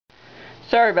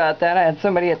Sorry about that. I had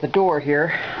somebody at the door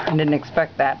here. I didn't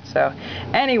expect that. So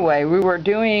anyway, we were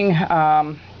doing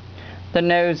the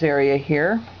nose area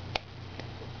here.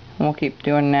 We'll keep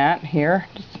doing that here.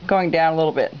 Just going down a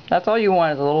little bit. That's all you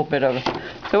want is a little bit of it.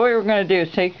 So what we're going to do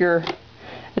is take your,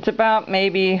 it's about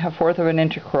maybe 1/4 of an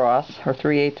inch across, or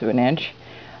 3/8 of an inch.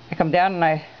 I come down and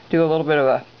I do a little bit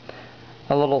of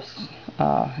a little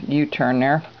U-turn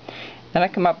there. Then I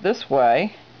come up this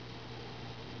way,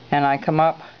 and I come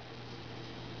up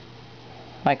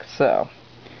like so.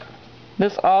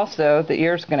 This also, the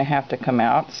ear's going to have to come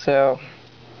out, so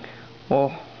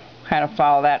we'll kind of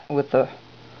follow that with the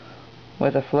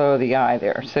flow of the eye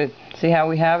there. So see how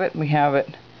we have it? We have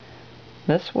it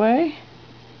this way,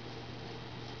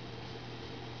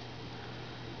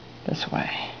 this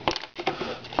way.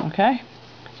 Okay,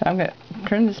 so I'm going to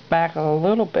turn this back a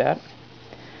little bit.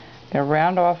 Going to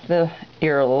round off the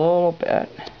ear a little bit,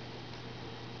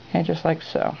 and just like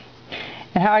so.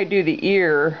 And how I do the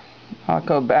ear, I'll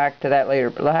go back to that later,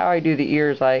 but how I do the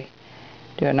ear is I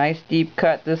do a nice deep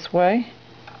cut this way,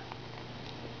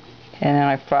 and then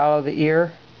I follow the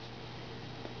ear.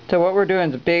 So what we're doing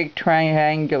is a big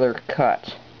triangular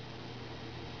cut.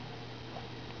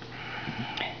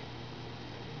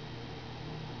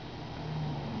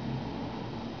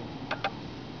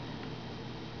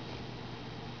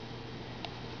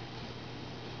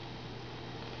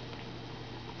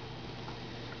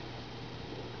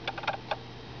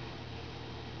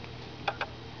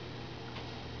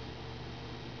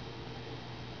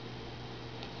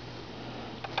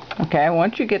 Okay,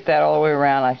 once you get that all the way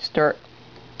around, I start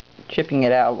chipping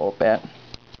it out a little bit.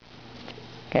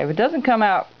 Okay, if it doesn't come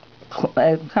out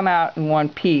in one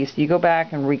piece, you go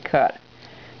back and recut.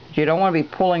 You don't want to be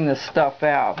pulling this stuff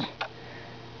out.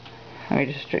 Let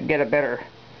me just get a better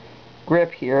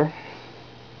grip here.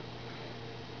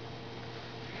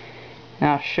 And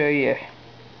I'll show you.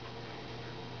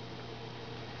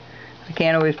 I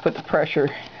can't always put the pressure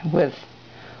with.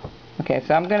 Okay,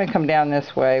 so I'm going to come down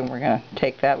this way, and we're going to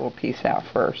take that little piece out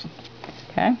first.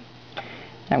 Okay?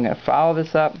 I'm going to follow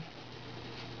this up.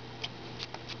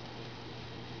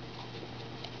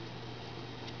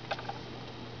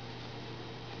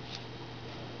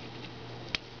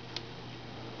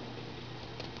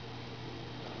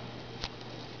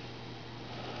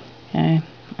 Okay,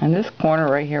 and this corner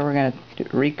right here, we're going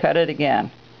to recut it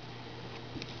again.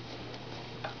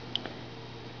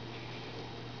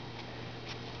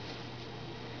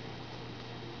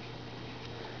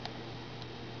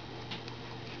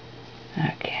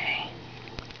 Okay,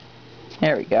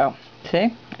 there we go.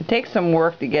 See, it takes some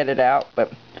work to get it out,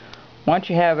 but once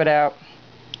you have it out,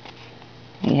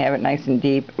 and you have it nice and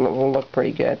deep, it will look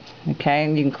pretty good. Okay,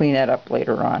 and you can clean that up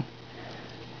later on.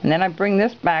 And then I bring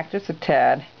this back just a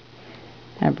tad,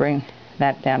 and I bring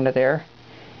that down to there,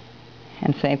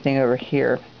 and same thing over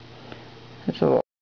here. It's a little